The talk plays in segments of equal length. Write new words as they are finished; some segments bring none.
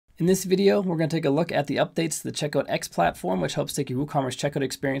In this video, we're going to take a look at the updates to the Checkout X platform, which helps take your WooCommerce checkout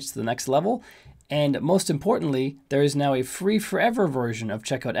experience to the next level. And most importantly, there is now a free forever version of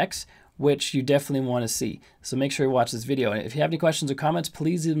Checkout X, which you definitely want to see. So make sure you watch this video. And if you have any questions or comments,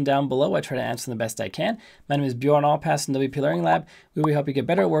 please leave them down below. I try to answer them the best I can. My name is Bjorn Allpass in WP Learning Lab. We will help you get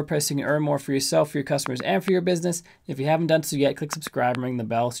better at WordPress so you can earn more for yourself, for your customers, and for your business. If you haven't done so yet, click subscribe and ring the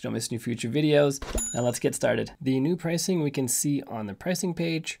bell so you don't miss any future videos. Now let's get started. The new pricing we can see on the pricing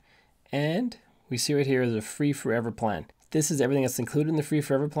page, and we see right here is a free forever plan. This is everything that's included in the free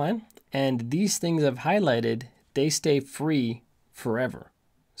forever plan. And these things I've highlighted, they stay free forever.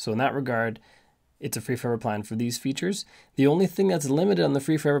 So in that regard, it's a free forever plan for these features. The only thing that's limited on the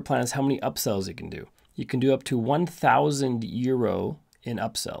free forever plan is how many upsells you can do. You can do up to 1,000 euro in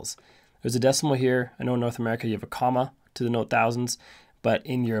upsells. There's a decimal here. I know in North America you have a comma to denote thousands, but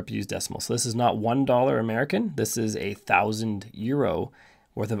in Europe you use decimal. So this is not $1 American. This is 1,000 euro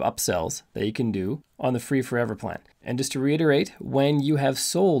worth of upsells that you can do on the free forever plan. And just to reiterate, when you have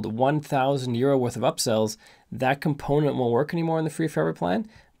sold 1,000 euro worth of upsells, that component won't work anymore in the free forever plan,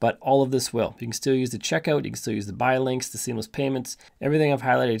 but all of this will. You can still use the checkout, you can still use the buy links, the seamless payments, everything I've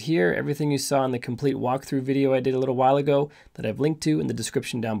highlighted here, everything you saw in the complete walkthrough video I did a little while ago that I've linked to in the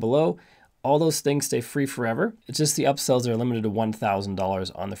description down below. All those things stay free forever. It's just the upsells are limited to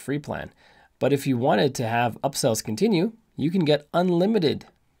 $1,000 on the free plan. But if you wanted to have upsells continue, you can get unlimited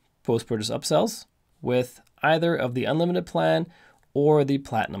post-purchase upsells with either of the unlimited plan or the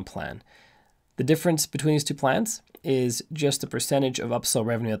platinum plan. The difference between these two plans is just the percentage of upsell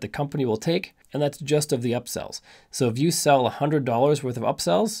revenue that the company will take, and that's just of the upsells. So if you sell $100 worth of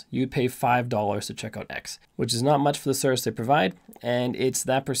upsells, you'd pay $5 to Checkout X, which is not much for the service they provide, and it's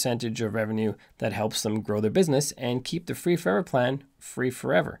that percentage of revenue that helps them grow their business and keep the free forever plan free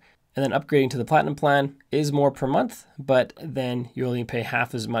forever. And then upgrading to the platinum plan is more per month, but then you only pay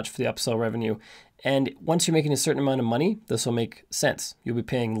half as much for the upsell revenue. And once you're making a certain amount of money, this will make sense. You'll be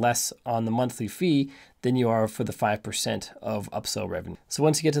paying less on the monthly fee than you are for the 5% of upsell revenue. So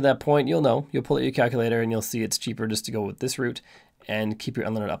once you get to that point, you'll know, you'll pull out your calculator and you'll see it's cheaper just to go with this route and keep your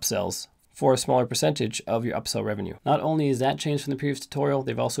unlimited upsells for a smaller percentage of your upsell revenue. Not only is that changed from the previous tutorial,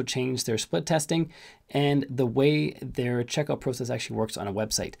 they've also changed their split testing and the way their checkout process actually works on a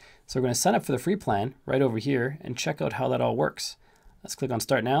website. So we're going to sign up for the free plan right over here and check out how that all works. Let's click on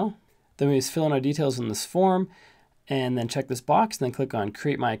Start Now. Then we just fill in our details in this form and then check this box and then click on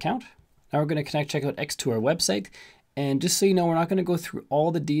Create My Account. Now we're going to connect Checkout X to our website. And just so you know, we're not going to go through all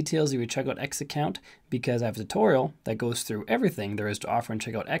the details of your Checkout X account because I have a tutorial that goes through everything there is to offer in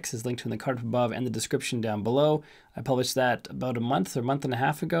Checkout X. Is linked in the card above and the description down below. I published that about a month or month and a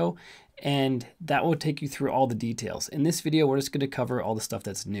half ago, and that will take you through all the details. In this video, we're just going to cover all the stuff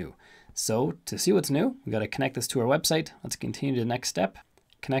that's new. So to see what's new, we got to connect this to our website. Let's continue to the next step.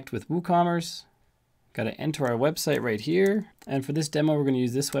 Connect with WooCommerce. Got to enter our website right here. And for this demo, we're going to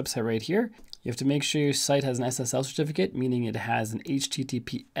use this website right here. You have to make sure your site has an SSL certificate, meaning it has an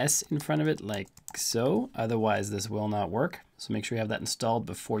HTTPS in front of it like so. Otherwise, this will not work. So make sure you have that installed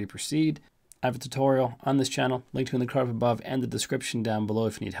before you proceed. I have a tutorial on this channel, linked in the card above and the description down below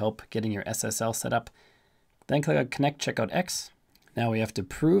if you need help getting your SSL set up. Then click on Connect Checkout X. Now we have to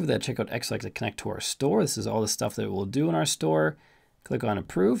prove that Checkout X likes to connect to our store. This is all the stuff that it will do in our store. Click on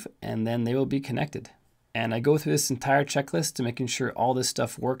Approve, and then they will be connected. And I go through this entire checklist to making sure all this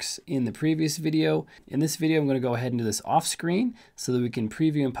stuff works in the previous video. In this video, I'm going to go ahead and do this off screen so that we can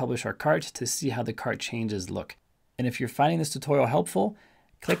preview and publish our cart to see how the cart changes look. And if you're finding this tutorial helpful,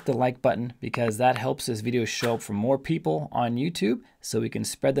 click the like button because that helps this video show up for more people on YouTube so we can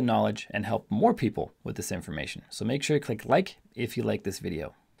spread the knowledge and help more people with this information. So make sure you click like if you like this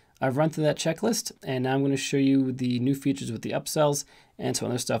video. I've run through that checklist, and now I'm going to show you the new features with the upsells and some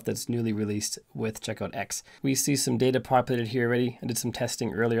other stuff that's newly released with Checkout X. We see some data populated here already. I did some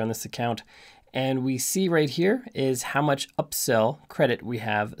testing earlier on this account, and we see right here is how much upsell credit we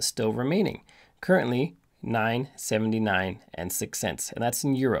have still remaining. Currently, 9.79 and 6 cents, and that's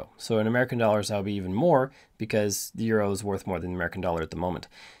in euro. So in American dollars, that'll be even more because the euro is worth more than the American dollar at the moment.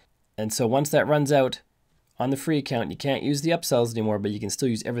 And so once that runs out, on the free account, you can't use the upsells anymore, but you can still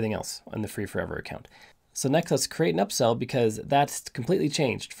use everything else on the free forever account. So next, let's create an upsell because that's completely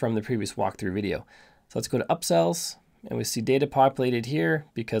changed from the previous walkthrough video. So let's go to upsells, and we see data populated here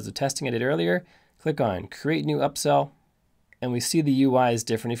because of testing I did earlier. Click on Create New Upsell, and we see the UI is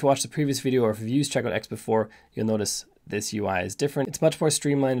different. If you watched the previous video or if you've used Checkout X before, you'll notice this UI is different. It's much more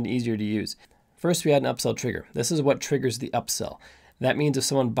streamlined and easier to use. First, we add an upsell trigger. This is what triggers the upsell. That means if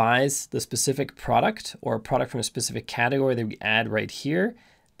someone buys the specific product or a product from a specific category that we add right here,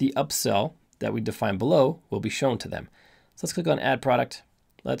 the upsell that we define below will be shown to them. So let's click on Add Product.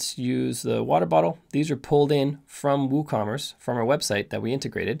 Let's use the water bottle. These are pulled in from WooCommerce, from our website that we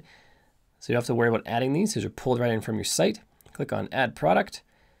integrated. So you don't have to worry about adding these. These are pulled right in from your site. Click on Add Product.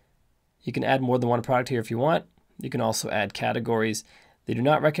 You can add more than one product here if you want. You can also add categories. They do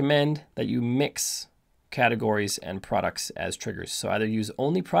not recommend that you mix categories and products as triggers. So either use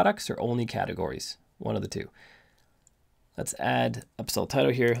only products or only categories, one of the two. Let's add upsell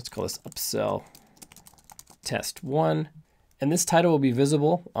title here. Let's call this Upsell Test 1. And this title will be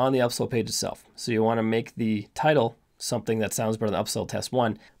visible on the upsell page itself. So you want to make the title something that sounds better than Upsell Test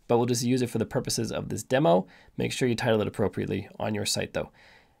 1, but we'll just use it for the purposes of this demo. Make sure you title it appropriately on your site though.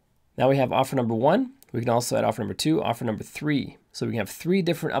 Now we have offer number 1. We can also add offer number 2, offer number 3. So we can have 3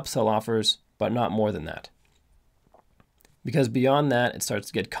 different upsell offers, but not more than that. Because beyond that, it starts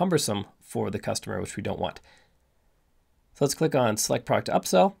to get cumbersome for the customer, which we don't want. So let's click on Select Product to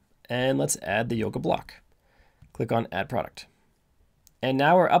Upsell, and let's add the yoga block. Click on Add Product. And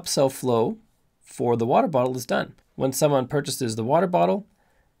now our upsell flow for the water bottle is done. When someone purchases the water bottle,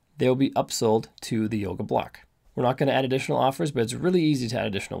 they'll be upsold to the yoga block. We're not going to add additional offers, but it's really easy to add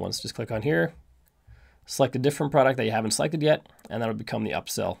additional ones. Just click on here, select a different product that you haven't selected yet, and that'll become the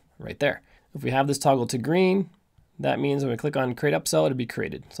upsell right there. If we have this toggle to green, that means when we click on Create Upsell, it'll be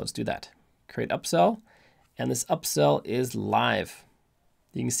created. So let's do that. Create Upsell, and this upsell is live.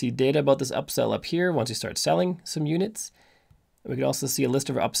 You can see data about this upsell up here once you start selling some units. We can also see a list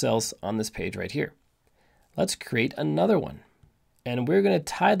of our upsells on this page right here. Let's create another one. And we're going to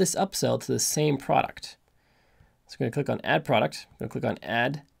tie this upsell to the same product. So we're going to click on Add Product. I'm going to click on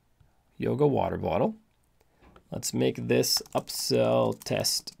Add Yoga Water Bottle. Let's make this Upsell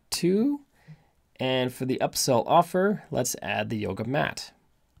Test 2. And for the upsell offer, let's add the yoga mat.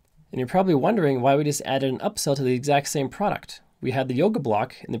 And you're probably wondering why we just added an upsell to the exact same product. We had the yoga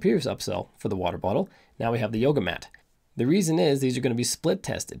block in the previous upsell for the water bottle. Now we have the yoga mat. The reason is these are going to be split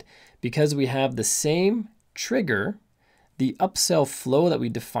tested. Because we have the same trigger, the upsell flow that we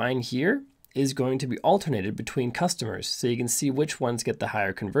define here is going to be alternated between customers so you can see which ones get the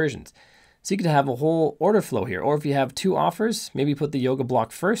higher conversions. So you could have a whole order flow here, or if you have 2 offers, maybe put the yoga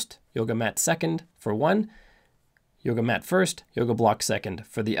block first, yoga mat second for one, yoga mat first, yoga block second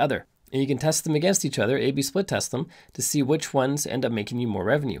for the other. And you can test them against each other, A/B split test them to see which ones end up making you more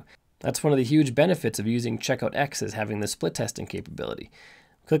revenue. That's one of the huge benefits of using Checkout X, is having the split testing capability.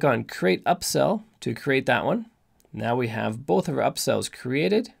 Click on Create Upsell to create that one. Now we have both of our upsells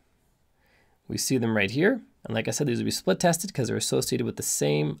created. We see them right here. And like I said, these will be split tested because they're associated with the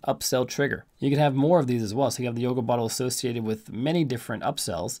same upsell trigger. You can have more of these as well. So you have the yoga bottle associated with many different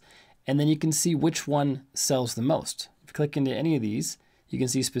upsells, and then you can see which one sells the most. If you click into any of these, you can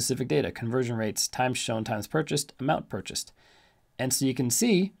see specific data, conversion rates, times shown, times purchased, amount purchased. And so you can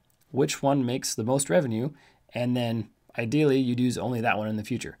see which one makes the most revenue, and then ideally you'd use only that one in the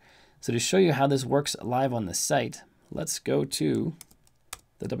future. So to show you how this works live on the site, let's go to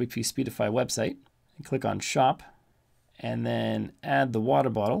the WP Speedify website and click on Shop, and then add the water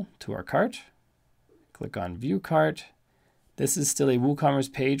bottle to our cart. Click on View Cart. This is still a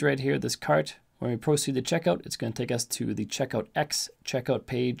WooCommerce page right here, this cart. When we proceed to checkout, it's going to take us to the Checkout X checkout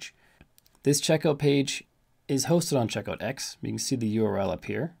page. This checkout page is hosted on Checkout X. You can see the URL up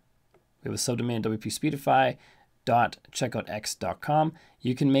here. We have a subdomain wpspeedify.checkoutx.com.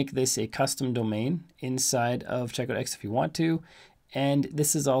 You can make this a custom domain inside of Checkout X if you want to. And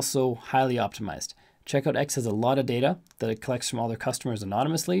this is also highly optimized. Checkout X has a lot of data that it collects from all their customers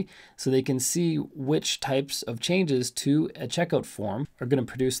anonymously, so they can see which types of changes to a checkout form are going to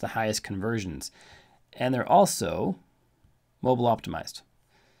produce the highest conversions. And they're also mobile optimized.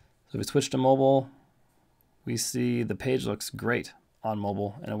 So if we switch to mobile, we see the page looks great on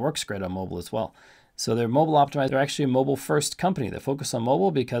mobile, and it works great on mobile as well. So they're mobile optimized. They're actually a mobile first company. They focus on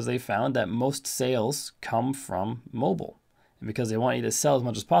mobile because they found that most sales come from mobile. And because they want you to sell as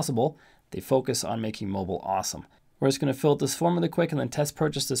much as possible, they focus on making mobile awesome. We're just going to fill out this form really quick and then test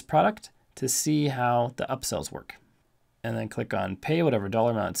purchase this product to see how the upsells work. And then click on pay whatever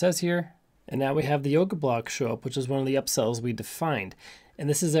dollar amount it says here. And now we have the yoga block show up, which is one of the upsells we defined. And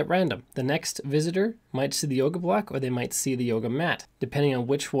this is at random. The next visitor might see the yoga block, or they might see the yoga mat, depending on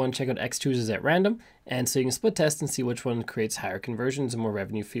which one Checkout X chooses at random. And so you can split test and see which one creates higher conversions and more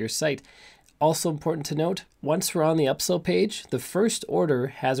revenue for your site. Also important to note, once we're on the upsell page, the first order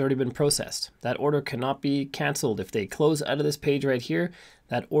has already been processed. That order cannot be canceled. If they close out of this page right here,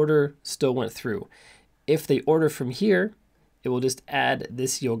 that order still went through. If they order from here, it will just add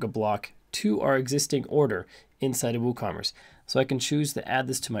this yoga block to our existing order inside of WooCommerce. So I can choose to add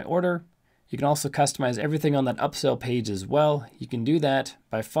this to my order. You can also customize everything on that upsell page as well. You can do that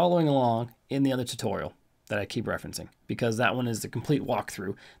by following along in the other tutorial. that I keep referencing, because that one is the complete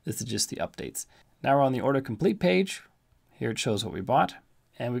walkthrough. This is just the updates. Now we're on the order complete page. Here it shows what we bought,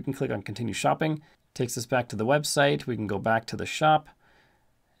 and we can click on continue shopping. Takes us back to the website. We can go back to the shop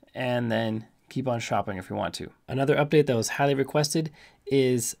and then keep on shopping if we want to. Another update that was highly requested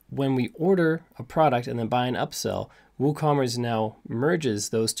is when we order a product and then buy an upsell, WooCommerce now merges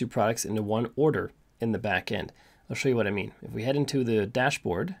those two products into one order in the back end. I'll show you what I mean. If we head into the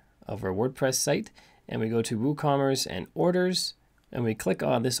dashboard of our WordPress site and we go to WooCommerce and orders, and we click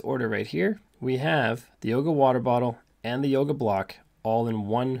on this order right here, we have the yoga water bottle and the yoga block all in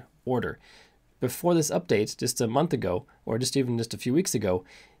one order. Before this update, just a month ago, or just a few weeks ago,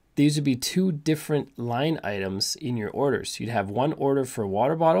 these would be two different line items in your orders. You'd have one order for a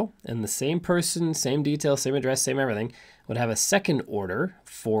water bottle, and the same person, same details, same address, same everything, would have a second order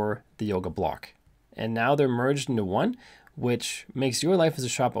for the yoga block. And now they're merged into one, which makes your life as a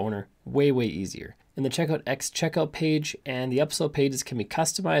shop owner way, way easier. And the Checkout X checkout page and the upsell pages can be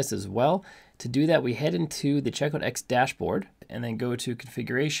customized as well. To do that, we head into the Checkout X dashboard and then go to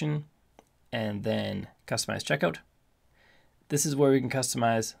configuration and then customize checkout. This is where we can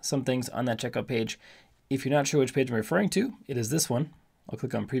customize some things on that checkout page. If you're not sure which page I'm referring to, it is this one. I'll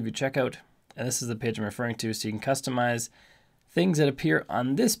click on preview checkout, and this is the page I'm referring to. So you can customize things that appear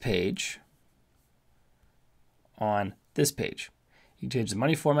on this page on this page. You can change the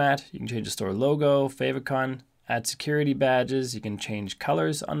money format, you can change the store logo, favicon, add security badges, you can change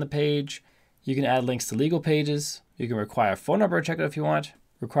colors on the page, you can add links to legal pages, you can require a phone number at checkout if you want,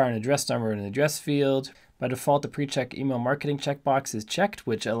 require an address number in an address field. By default, the pre-check email marketing checkbox is checked,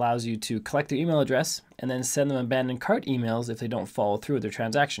 which allows you to collect their email address and then send them abandoned cart emails if they don't follow through with their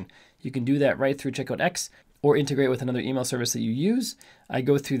transaction. You can do that right through Checkout X or integrate with another email service that you use. I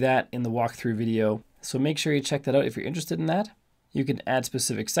go through that in the walkthrough video, so make sure you check that out if you're interested in that. You can add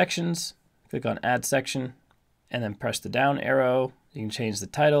specific sections, click on add section, and then press the down arrow. You can change the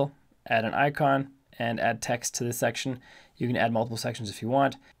title, add an icon, and add text to this section. You can add multiple sections if you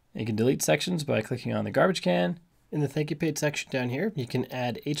want. You can delete sections by clicking on the garbage can. In the thank you page section down here, you can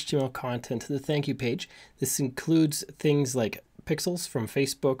add HTML content to the thank you page. This includes things like pixels from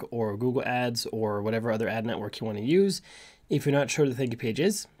Facebook or Google Ads or whatever other ad network you want to use. If you're not sure what the thank you page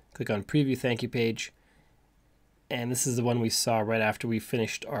is, click on preview thank you page. And this is the one we saw right after we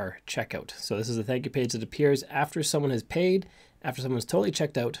finished our checkout. So this is the thank you page that appears after someone has paid, after someone's totally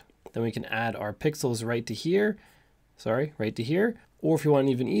checked out. Then we can add our pixels right to here. Or if you want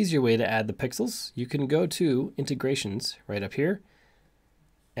an even easier way to add the pixels, you can go to integrations right up here.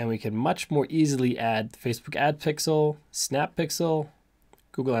 And we can much more easily add Facebook ad pixel, Snap pixel,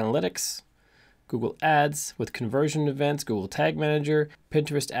 Google Analytics, Google Ads with conversion events, Google Tag Manager,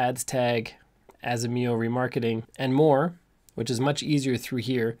 Pinterest ads tag, Azimio remarketing, and more, which is much easier through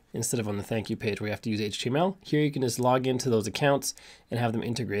here instead of on the thank you page where you have to use HTML. Here you can just log into those accounts and have them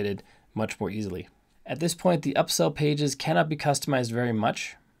integrated much more easily. At this point, the upsell pages cannot be customized very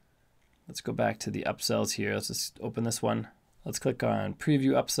much. Let's go back to the upsells here. Let's just open this one. Let's click on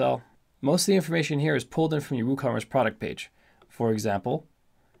preview upsell. Most of the information here is pulled in from your WooCommerce product page. For example,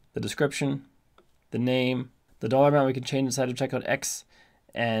 the description, the name, the dollar amount we can change inside of Checkout X,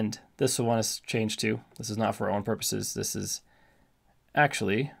 and this will want us to change to. This is not for our own purposes. This is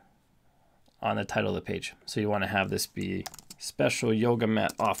actually on the title of the page. So you want to have this be special yoga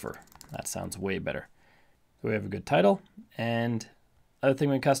mat offer. That sounds way better. So we have a good title, and other thing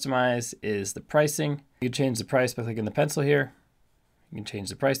we can customize is the pricing. You can change the price by clicking the pencil here. You can change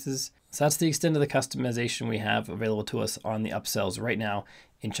the prices. So that's the extent of the customization we have available to us on the upsells right now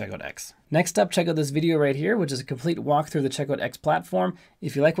in Checkout X. Next up, check out this video right here, which is a complete walkthrough of the Checkout X platform.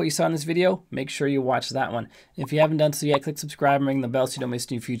 If you like what you saw in this video, make sure you watch that one. If you haven't done so yet, click subscribe and ring the bell so you don't miss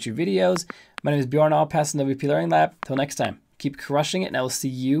any future videos. My name is Bjorn Allpass in WP Learning Lab. Till next time, keep crushing it, and I will see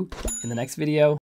you in the next video.